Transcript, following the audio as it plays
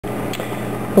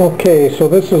Okay, so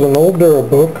this is an old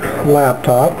DuraBook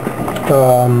laptop.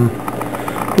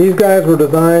 These guys were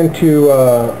designed to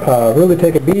really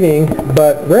take a beating,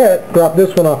 but Rhett dropped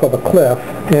this one off of a cliff,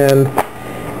 and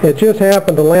it just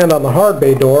happened to land on the hard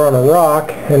bay door on a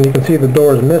rock, and you can see the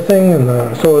door is missing, and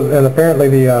apparently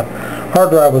the hard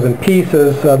drive was in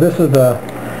pieces. This is the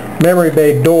memory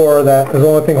bay door. That is the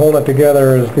only thing holding it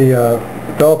together is the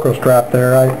Velcro strap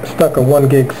there. I stuck a 1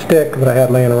 gig stick that I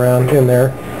had laying around in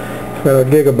there. It's got a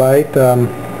gigabyte.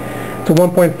 It's a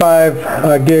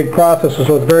 1.5 gig processor,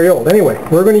 so it's very old. Anyway,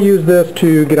 we're going to use this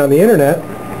to get on the internet.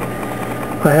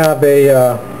 I have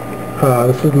a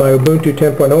this is my Ubuntu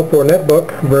 10.04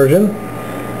 netbook version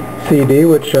CD,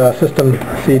 system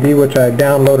CD, which I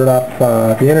downloaded off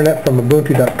the internet from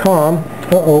ubuntu.com.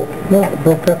 Uh-oh, no, I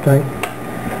broke that thing.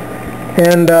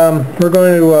 And we're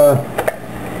going to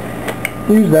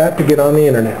use that to get on the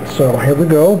internet. So here we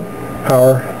go.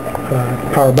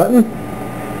 Power button.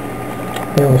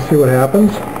 And we'll see what happens.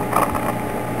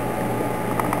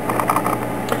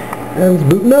 And it's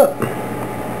booting up.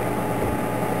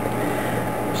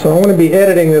 So I'm going to be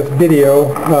editing this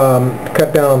video to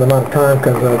cut down on the amount of time,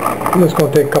 because it's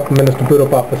going to take a couple minutes to boot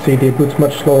up off the CD. It boots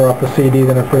much slower off the CD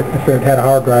than if it had a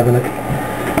hard drive in it.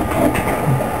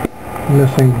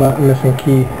 Missing button, missing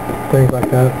key, things like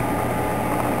that.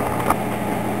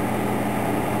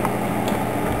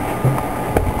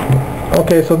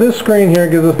 Okay, so this screen here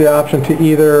gives us the option to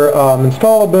either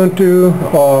install Ubuntu,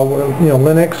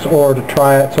 Linux, or to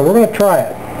try it. So we're going to try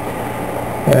it.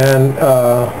 And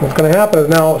what's going to happen is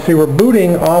now, see, we're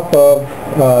booting off of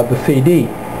the CD.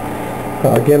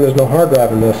 Again, there's no hard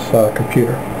drive in this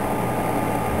computer.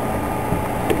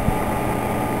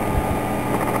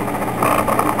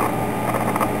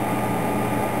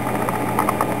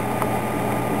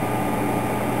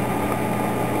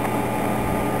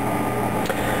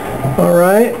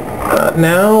 Alright,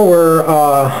 now we're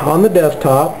on the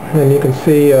desktop, and you can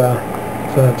see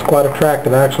it's quite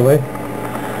attractive actually.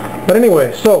 But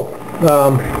anyway, so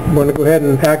we're going to go ahead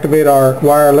and activate our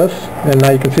wireless, and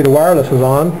now you can see the wireless is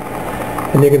on,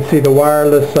 and you can see the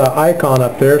wireless icon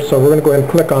up there. So we're going to go ahead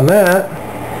and click on that,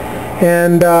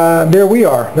 and there we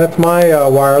are. That's my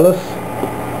wireless.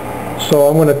 So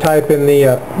I'm going to type in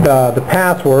the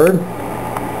password,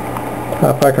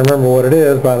 if I can remember what it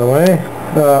is, by the way.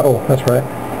 Oh, that's right.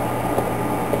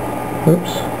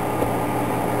 Oops.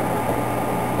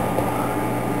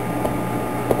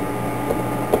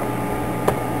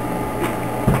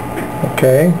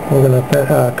 Okay, we're going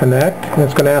to connect, and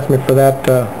it's going to ask me for that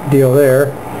deal there.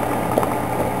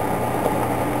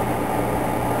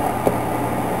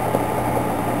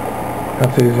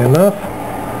 That's easy enough.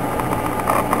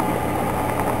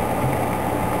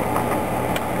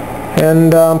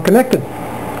 And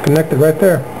connected right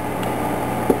there.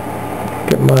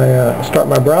 Get my start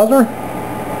my browser.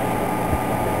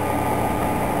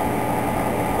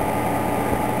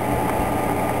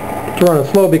 It's running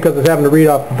slow because it's having to read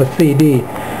off of a CD.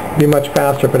 It'd be much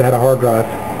faster if it had a hard drive.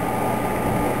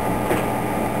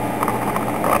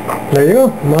 There you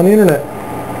go. I'm on the internet.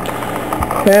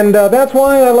 And that's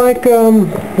why I like.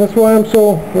 That's why I'm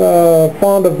so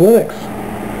fond of Linux.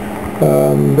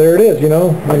 There it is.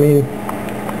 I mean,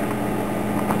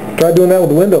 try doing that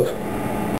with Windows.